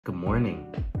Good morning.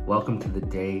 Welcome to the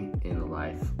day in the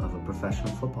life of a professional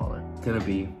footballer. It's gonna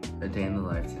be a day in the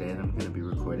life today that I'm gonna be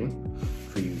recording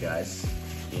for you guys,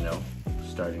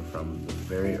 starting from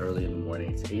very early in the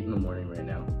morning. It's 8 in the morning right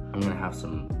now. I'm gonna have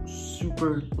some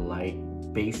super light,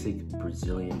 basic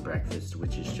Brazilian breakfast,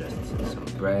 which is just some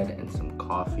bread and some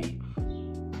coffee,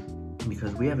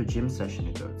 because we have a gym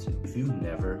session to go to. If you've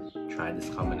never tried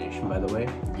this combination, by the way,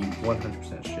 you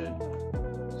 100% should.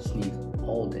 Sneeze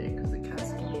all day because the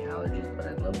cats give me allergies, but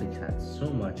I love the cats so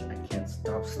much I can't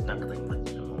stop snuggling with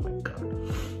them. Oh my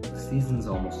god. The season's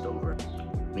almost over.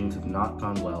 Things have not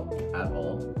gone well at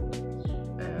all,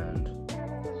 and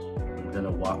I'm gonna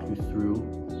walk you through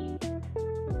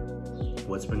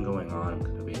what's been going on. I'm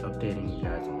gonna be updating you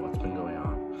guys on what's been going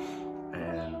on,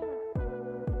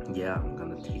 and yeah, I'm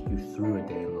gonna take you through a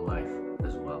day in the life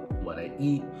as well. What I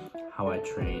eat, how I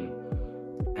train,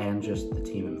 and just the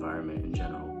team environment in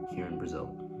general here in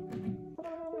Brazil.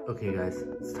 Okay guys,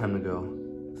 it's time to go.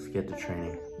 Let's get to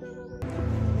training.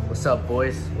 What's up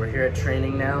boys? We're here at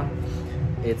training now.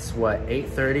 It's what,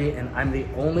 8:30, and I'm the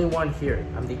only one here.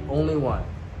 I'm the only one.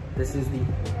 This is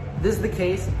the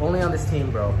case only on this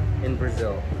team, bro, in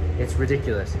Brazil. It's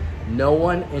ridiculous. No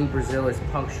one in Brazil is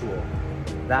punctual.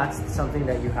 That's something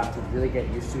that you have to really get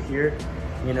used to here.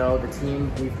 You know, the team,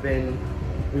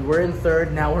 we were in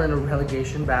third, now we're in a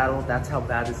relegation battle. That's how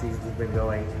bad the season's been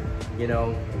going,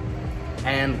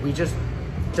 and we just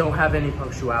don't have any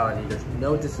punctuality. There's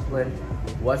no discipline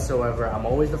whatsoever. I'm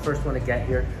always the first one to get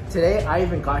here. Today, I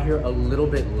even got here a little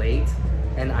bit late,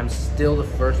 and I'm still the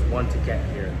first one to get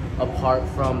here, apart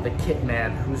from the kit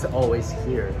man who's always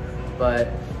here. But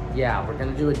yeah, we're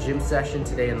gonna do a gym session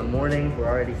today in the morning. We're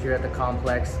already here at the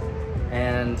complex,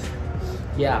 and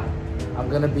yeah, I'm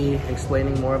gonna be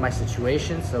explaining more of my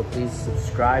situation, so please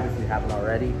subscribe if you haven't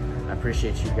already. I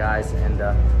appreciate you guys, and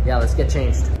yeah, let's get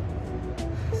changed.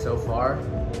 So far,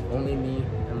 only me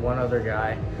and one other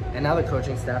guy, and now the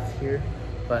coaching staff's here,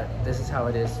 but this is how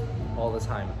it is all the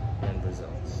time in Brazil.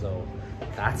 So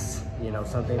that's,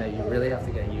 something that you really have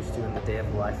to get used to in the day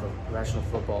of the life of a professional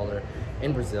footballer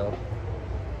in Brazil.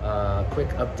 Quick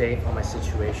update on my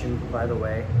situation, by the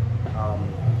way.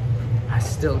 I'm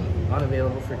still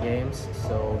unavailable for games,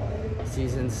 so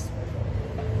seasons,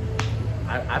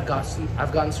 I've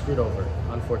gotten screwed over,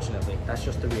 unfortunately. That's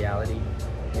just the reality.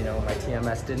 My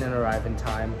TMS didn't arrive in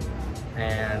time,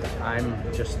 and I'm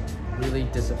just really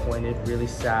disappointed, really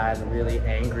sad, really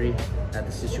angry at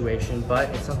the situation, but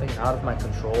it's something out of my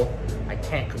control. I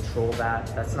can't control that.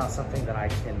 That's not something that I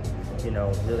can,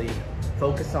 really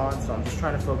focus on, so I'm just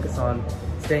trying to focus on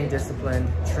staying disciplined,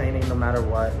 training no matter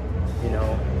what,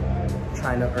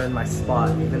 trying to earn my spot,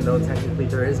 even though technically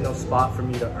there is no spot for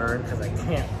me to earn because I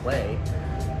can't play,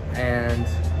 and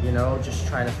just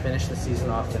trying to finish the season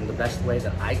off in the best way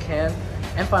that I can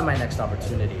and find my next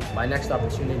opportunity. My next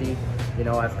opportunity,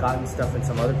 I've gotten stuff in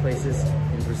some other places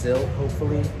in Brazil,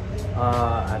 hopefully.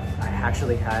 I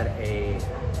actually had a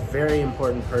very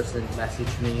important person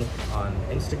message me on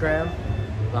Instagram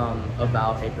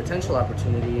about a potential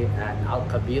opportunity at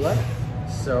Alcabila.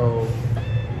 So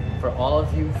for all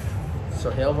of you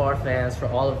Sohail VAR fans, for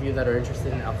all of you that are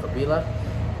interested in Alcabila,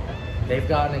 they've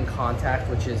gotten in contact,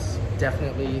 which is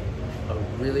definitely a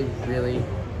really, really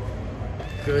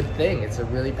good thing. It's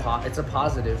a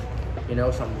positive,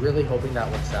 so I'm really hoping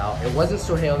that works out. It wasn't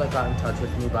Sohail that got in touch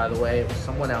with me, by the way. It was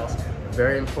someone else, a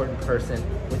very important person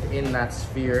within that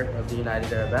sphere of the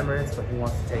United Arab Emirates, but he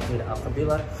wants to take me to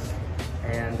Alcabila.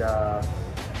 And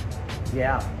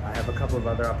yeah, I have a couple of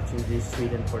other opportunities,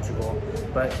 Sweden, Portugal,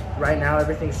 but right now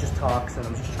everything's just talks, and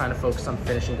I'm just trying to focus on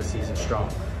finishing the season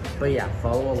strong. But yeah,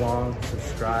 follow along,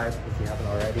 subscribe if you haven't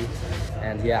already,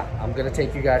 and yeah, I'm gonna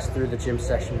take you guys through the gym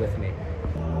session with me.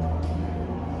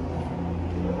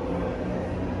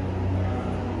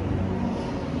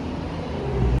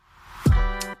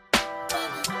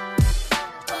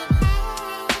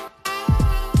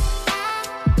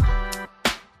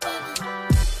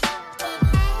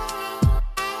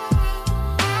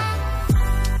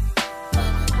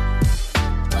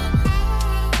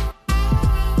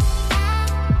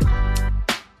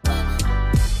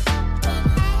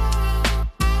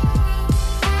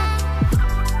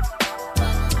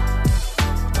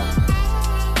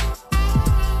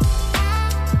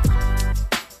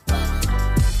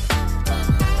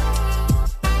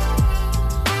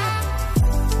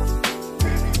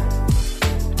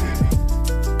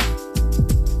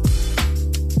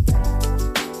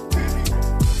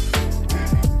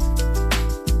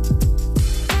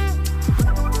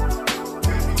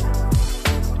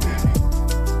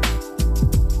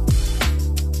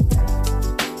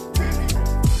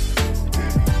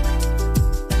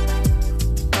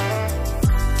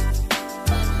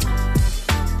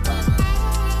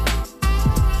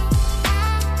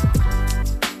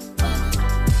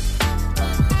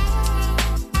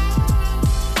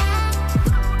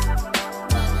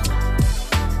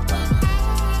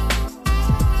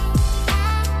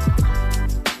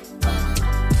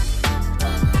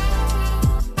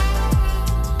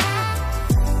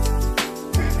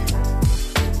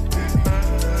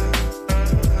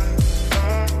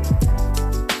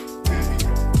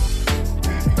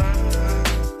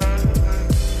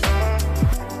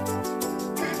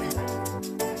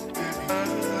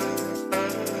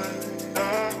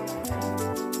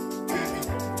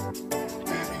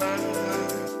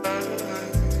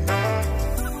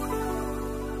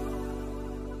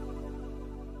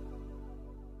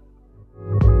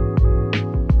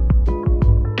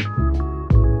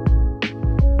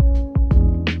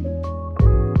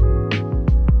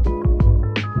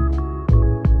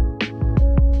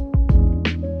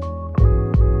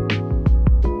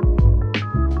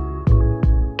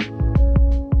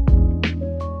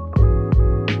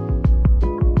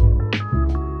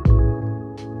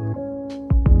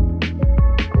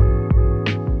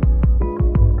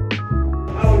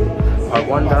 part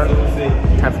 1 done.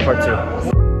 Time for part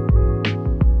 2.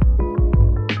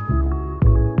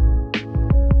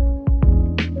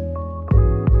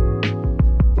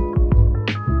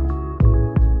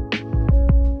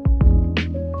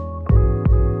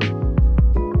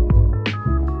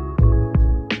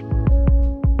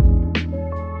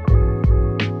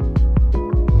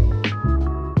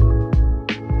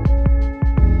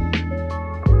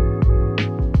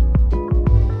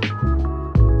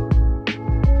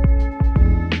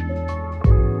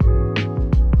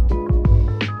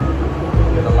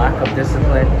 Of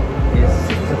discipline is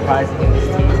surprising in this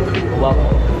team.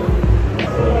 Welcome.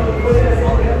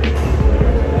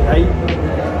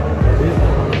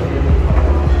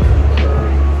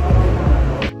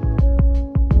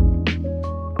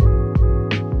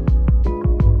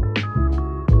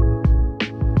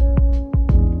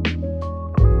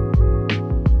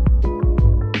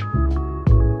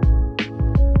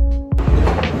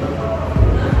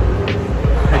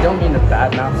 I don't mean to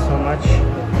badmouth so much.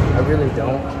 I really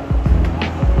don't.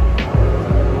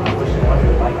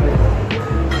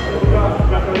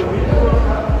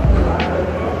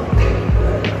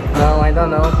 No, I don't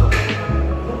know.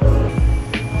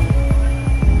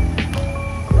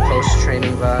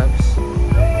 Post-training vibes.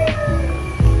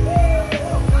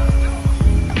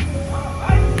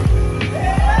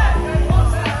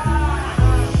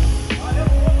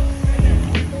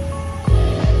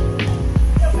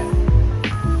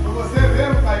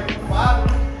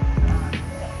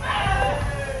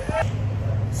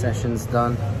 Session's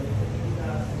done.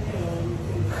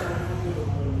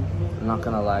 I'm not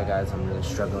gonna lie, guys, I'm really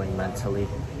struggling mentally.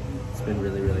 It's been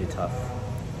really, really tough.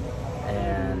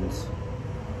 And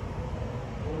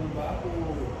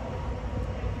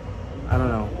I don't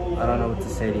know what to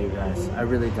say to you guys. I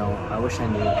really don't. I wish I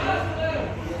knew.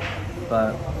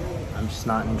 But I'm just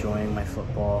not enjoying my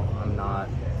football. I'm not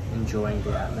enjoying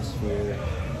the atmosphere.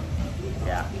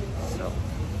 Yeah, so.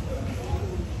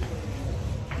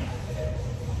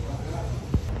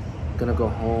 Gonna go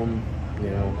home, you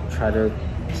know, try to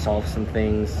solve some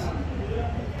things,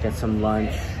 get some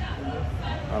lunch,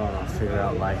 I don't know, figure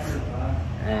out life.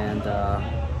 And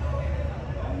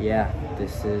yeah,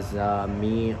 this is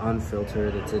me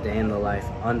unfiltered. It's a day in the life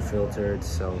unfiltered,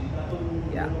 so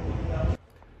yeah.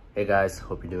 Hey guys,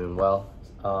 hope you're doing well.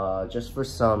 Just for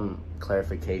some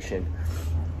clarification,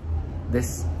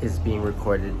 this is being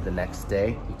recorded the next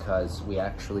day because we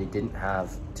actually didn't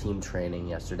have team training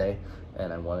yesterday,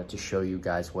 and I wanted to show you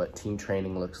guys what team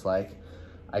training looks like.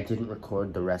 I didn't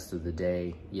record the rest of the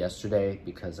day yesterday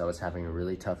because I was having a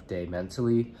really tough day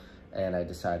mentally, and I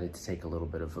decided to take a little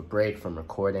bit of a break from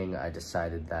recording. I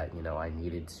decided that, you know, I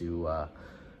needed to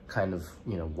kind of,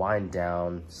 you know, wind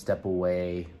down, step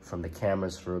away from the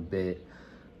cameras for a bit.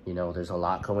 You know, there's a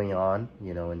lot going on,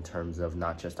 you know, in terms of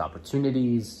not just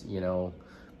opportunities, you know,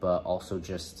 but also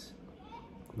just,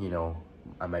 you know,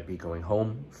 I might be going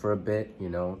home for a bit, you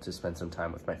know, to spend some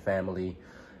time with my family.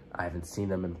 I haven't seen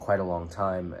them in quite a long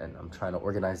time, and I'm trying to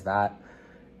organize that.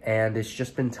 And it's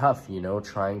just been tough, you know,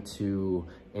 trying to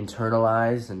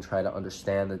internalize and try to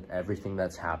understand that everything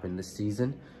that's happened this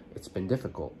season. It's been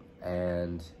difficult.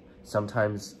 And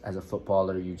sometimes as a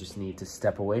footballer, you just need to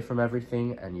step away from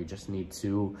everything and you just need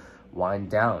to wind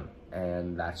down.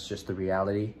 And that's just the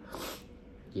reality.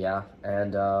 Yeah,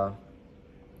 and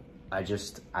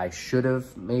I should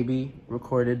have maybe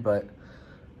recorded, but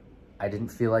I didn't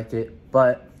feel like it.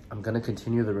 But I'm gonna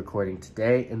continue the recording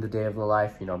today in the day of the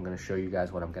life. You know, I'm gonna show you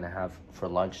guys what I'm gonna have for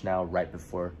lunch now, right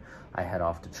before I head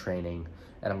off to training.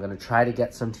 And I'm gonna try to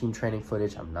get some team training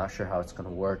footage. I'm not sure how it's gonna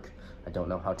work. I don't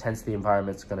know how tense the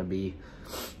environment's gonna be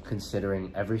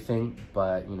considering everything.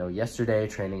 But, you know, yesterday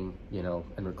training, you know,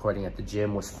 and recording at the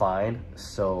gym was fine.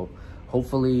 So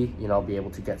hopefully, you know, I'll be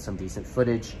able to get some decent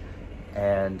footage.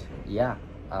 And yeah,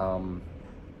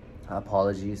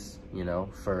 apologies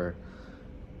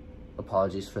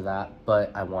for that,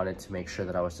 but I wanted to make sure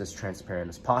that I was as transparent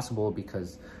as possible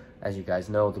because, as you guys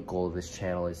know, the goal of this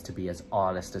channel is to be as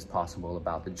honest as possible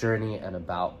about the journey and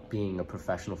about being a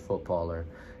professional footballer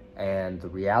and the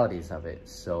realities of it.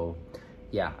 So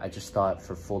yeah, I just thought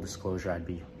for full disclosure, I'd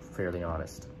be fairly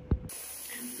honest.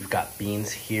 We've got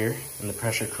beans here in the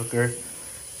pressure cooker,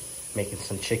 making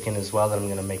some chicken as well that I'm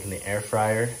gonna make in the air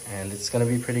fryer, and it's gonna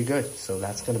be pretty good. So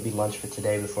that's gonna be lunch for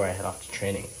today before I head off to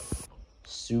training.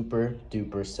 Super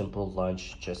duper simple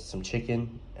lunch, just some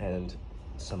chicken and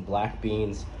some black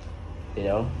beans, you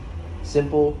know,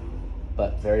 simple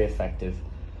but very effective.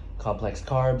 Complex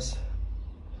carbs,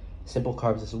 simple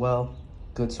carbs as well,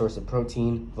 good source of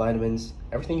protein, vitamins,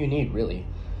 everything you need really.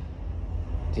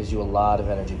 Gives you a lot of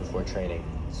energy before training.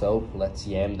 So let's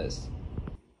yam this.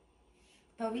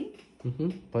 Bobby,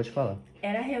 Pode falar.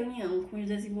 Era a reunião com os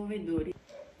desenvolvedores.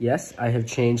 Yes, I have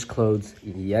changed clothes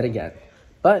yet again,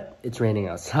 but it's raining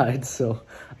outside, so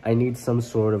I need some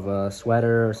sort of a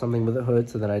sweater or something with a hood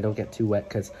so that I don't get too wet,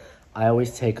 because I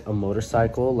always take a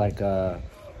motorcycle, like an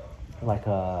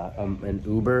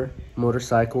Uber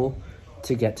motorcycle,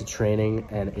 to get to training,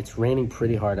 and it's raining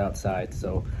pretty hard outside,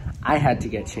 so I had to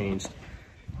get changed.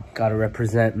 Gotta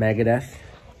represent Megadeth,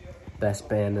 best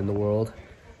band in the world.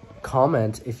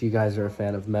 Comment if you guys are a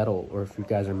fan of metal or if you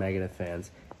guys are Megadeth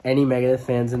fans. Any Megadeth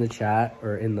fans in the chat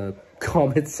or in the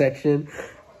comment section,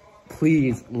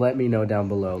 please let me know down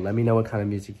below. Let me know what kind of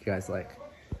music you guys like.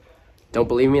 Don't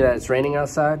believe me that it's raining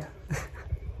outside?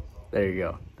 There you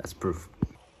go. That's proof.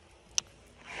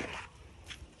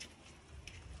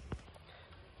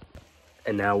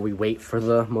 And now we wait for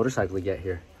the motorcycle to get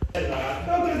here. Time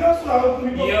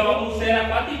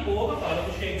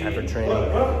for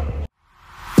training.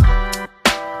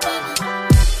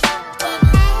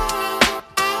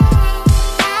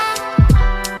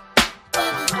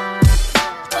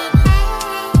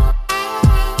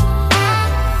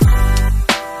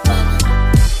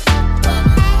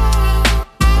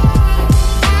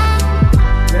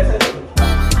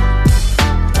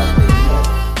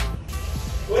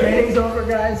 Training's over,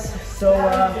 guys. So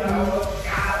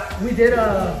we did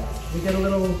a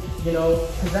little, you know,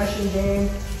 possession game.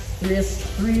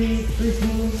 Three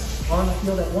teams on the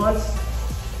field at once.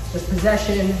 Just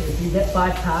possession. If you get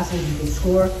 5 passes, you can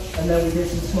score. And then we did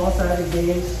some small-sided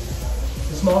games.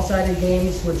 The small-sided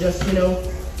games were just, you know,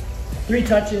 3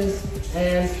 touches,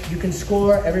 and you can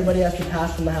score. Everybody has to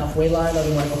pass from the halfway line,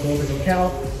 otherwise the goal doesn't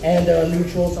count. And there are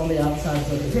neutrals on the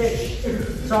outsides of the pitch.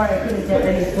 Sorry I couldn't get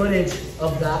any footage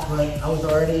of that, but I was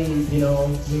already, you know,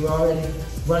 we were already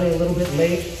running a little bit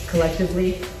late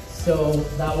collectively, so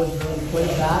that was really quick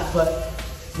that. But,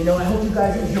 you know, I hope you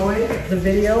guys enjoyed the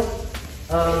video.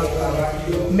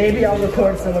 Maybe I'll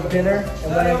record some of dinner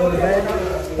and when I go to bed.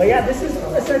 But yeah, this has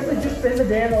essentially just been the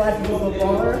day in the life of a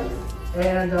footballer.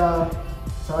 And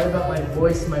sorry about my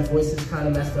voice. My voice is kind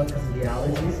of messed up because of the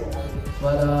allergies.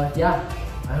 But yeah,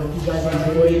 I hope you guys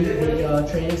enjoyed the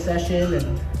training session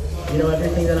and, you know,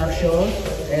 everything that I've shown.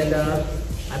 And I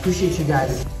appreciate you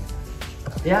guys.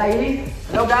 Yeah, Edie?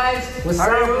 Hello guys. What's up,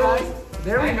 guys?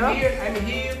 There we go. I'm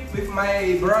here with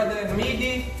my brother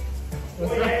Midi.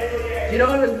 What's up? You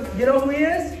know who he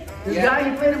is? This guy,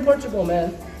 he played in Portugal,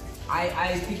 man.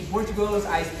 I speak Portuguese,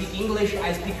 I speak English,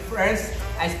 I speak French,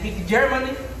 I speak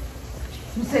German.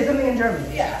 You say something in German?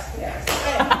 Yes.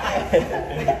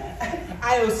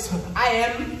 I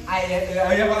am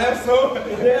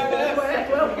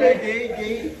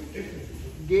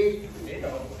gay.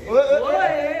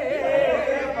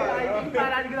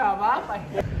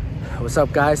 What's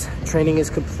up, guys? Training is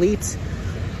complete.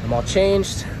 I'm all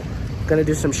changed. Gonna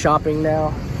do some shopping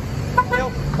now.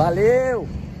 Valeu!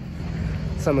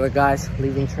 Some of the guys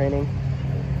leaving training.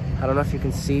 I don't know if you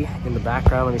can see in the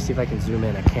background. Let me see if I can zoom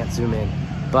in. I can't zoom in.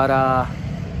 But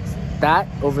that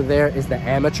over there is the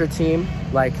amateur team,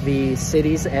 like the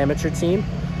city's amateur team.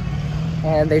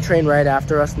 And they train right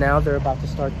after us now. They're about to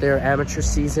start their amateur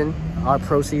season. Our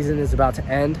pro season is about to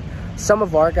end. Some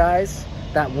of our guys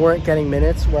that weren't getting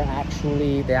minutes were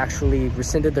they actually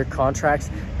rescinded their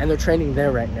contracts, and they're training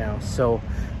there right now. So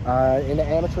in the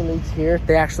amateur leagues here,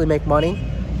 they actually make money.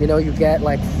 You know, you get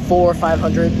like 400 or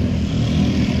 500.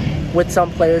 With some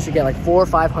players, you get like 400 or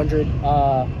 500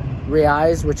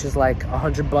 reais, which is like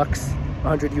 $100,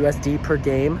 100 USD per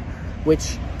game,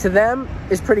 which to them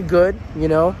is pretty good. You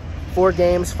know, 4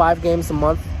 games, 5 games a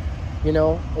month. You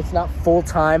know, it's not full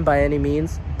time by any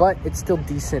means, but it's still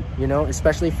decent, you know,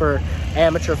 especially for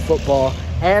amateur football.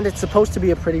 And it's supposed to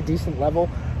be a pretty decent level.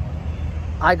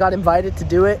 I got invited to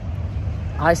do it.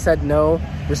 I said no,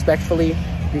 respectfully,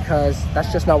 because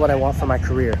that's just not what I want for my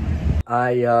career.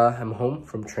 I am home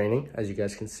from training, as you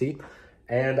guys can see,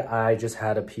 and I just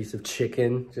had a piece of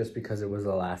chicken just because it was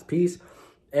the last piece.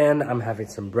 And I'm having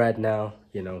some bread now,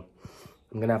 you know.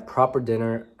 I'm gonna have proper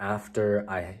dinner after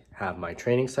I have my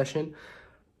training session.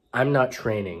 I'm not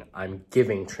training, I'm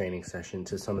giving training session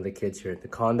to some of the kids here at the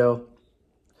condo.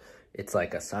 It's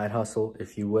like a side hustle,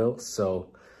 if you will. So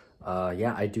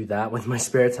yeah, I do that with my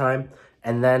spare time.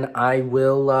 And then I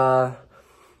won't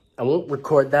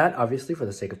record that, obviously, for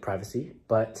the sake of privacy.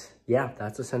 But yeah,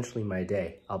 that's essentially my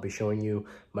day. I'll be showing you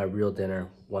my real dinner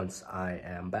once I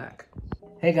am back.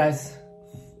 Hey guys,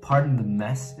 pardon the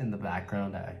mess in the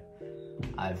background.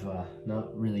 I've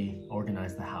not really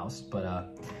organized the house,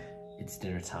 but it's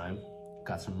dinner time.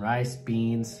 Got some rice,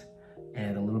 beans,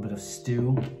 and a little bit of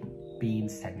stew.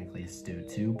 Beans technically a stew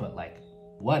too, but like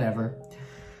whatever.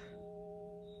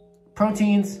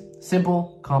 Proteins,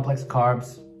 Simple, complex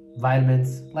carbs,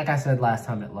 vitamins. Like I said last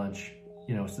time at lunch,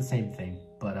 you know, it's the same thing.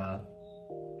 But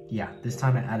yeah, this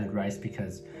time I added rice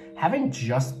because having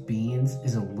just beans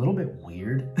is a little bit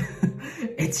weird.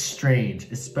 It's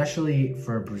strange, especially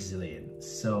for a Brazilian.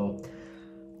 So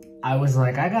I was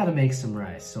like, I gotta make some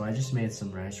rice. So I just made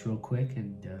some rice real quick,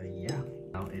 and yeah.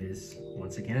 Now it is,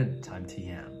 once again, time to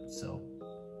yam. So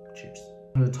cheers.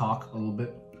 I'm gonna talk a little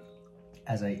bit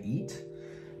as I eat.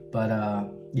 But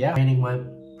yeah, training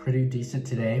went pretty decent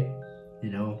today. You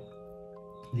know,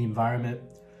 the environment,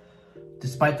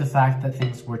 despite the fact that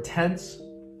things were tense,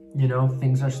 you know,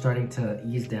 things are starting to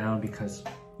ease down because,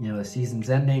 you know, the season's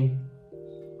ending.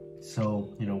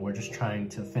 So, you know, we're just trying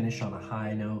to finish on a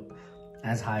high note,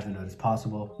 as high of a note as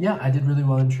possible. Yeah, I did really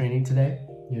well in training today.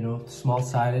 You know,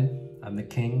 small-sided, I'm the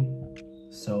king.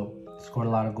 So, scored a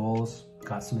lot of goals,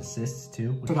 got some assists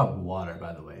too. I got water,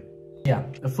 by the way. Yeah,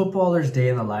 a footballer's day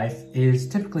in the life is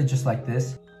typically just like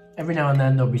this. Every now and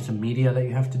then there'll be some media that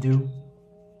you have to do.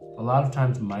 A lot of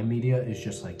times my media is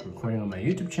just like recording on my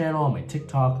YouTube channel, on my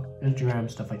TikTok, Instagram,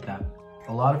 stuff like that.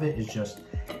 A lot of it is just,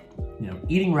 you know,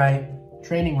 eating right,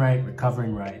 training right,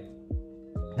 recovering right.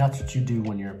 That's what you do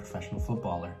when you're a professional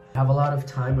footballer. You have a lot of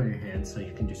time on your hands, so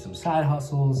you can do some side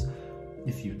hustles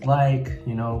if you'd like,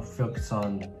 you know, focus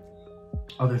on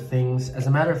other things. As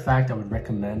a matter of fact, I would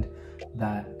recommend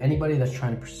that anybody that's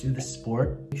trying to pursue this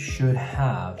sport should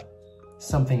have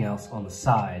something else on the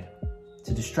side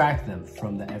to distract them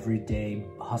from the everyday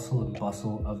hustle and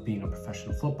bustle of being a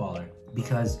professional footballer,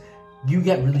 because you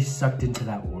get really sucked into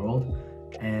that world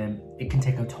and it can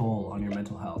take a toll on your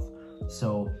mental health.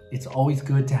 So it's always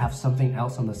good to have something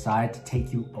else on the side to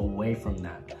take you away from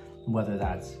that, whether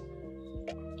that's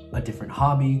a different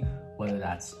hobby, whether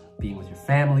that's being with your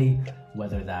family,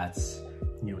 whether that's,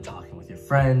 you know, talking with your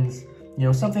friends, you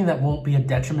know, something that won't be a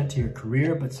detriment to your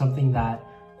career, but something that,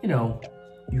 you know,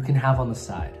 you can have on the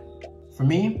side. For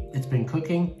me, it's been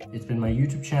cooking, it's been my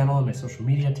YouTube channel and my social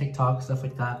media, TikTok, stuff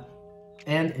like that.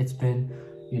 And it's been,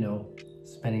 you know,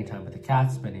 spending time with the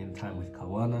cats, spending time with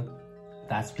Kawana.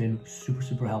 That's been super,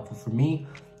 super helpful for me,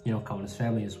 you know, Kawana's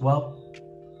family as well.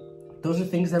 Those are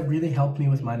things that really help me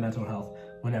with my mental health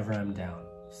whenever I'm down.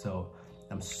 So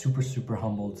I'm super, super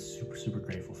humbled, super, super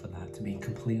grateful for that, to be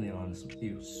completely honest with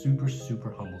you. Super,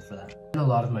 super humbled for that. And a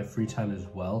lot of my free time as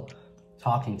well,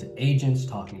 talking to agents,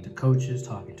 talking to coaches,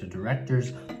 talking to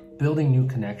directors, building new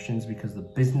connections, because the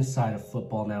business side of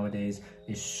football nowadays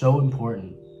is so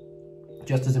important,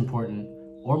 just as important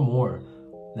or more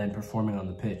than performing on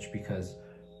the pitch, because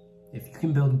if you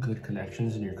can build good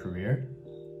connections in your career,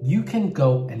 you can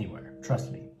go anywhere,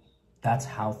 trust me. That's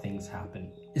how things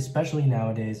happen, especially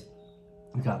nowadays.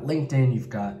 You've got LinkedIn, you've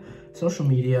got social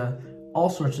media, all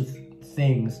sorts of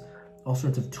things, all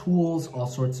sorts of tools, all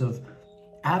sorts of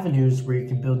avenues where you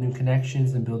can build new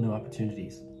connections and build new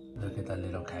opportunities. Look at the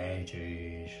little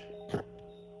cages.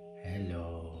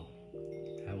 Hello.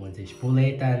 That one's a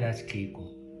Spoleta and that's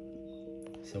Kiko.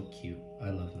 So cute.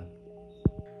 I love them.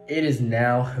 It is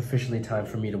now officially time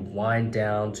for me to wind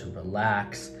down, to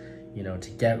relax, you know, to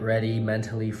get ready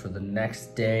mentally for the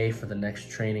next day, for the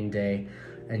next training day.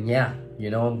 And yeah, you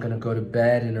know, I'm gonna go to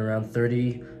bed in around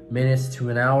 30 minutes to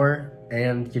an hour,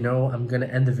 and you know, I'm gonna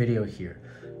end the video here.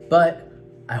 But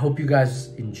I hope you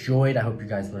guys enjoyed. I hope you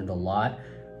guys learned a lot.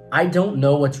 I don't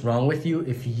know what's wrong with you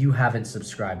if you haven't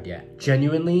subscribed yet.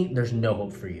 Genuinely, there's no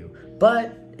hope for you.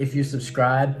 But if you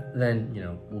subscribe, then, you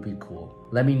know, we'll be cool.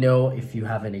 Let me know if you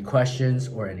have any questions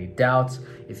or any doubts.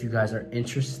 If you guys are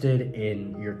interested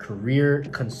in your career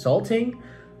consulting,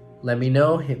 let me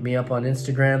know. Hit me up on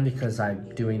Instagram, because I'm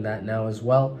doing that now as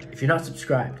well. If you're not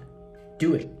subscribed,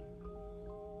 do it.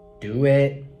 Do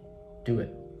it. Do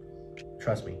it.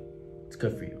 Trust me, it's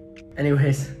good for you.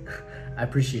 Anyways, I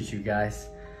appreciate you guys.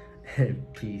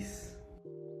 Peace.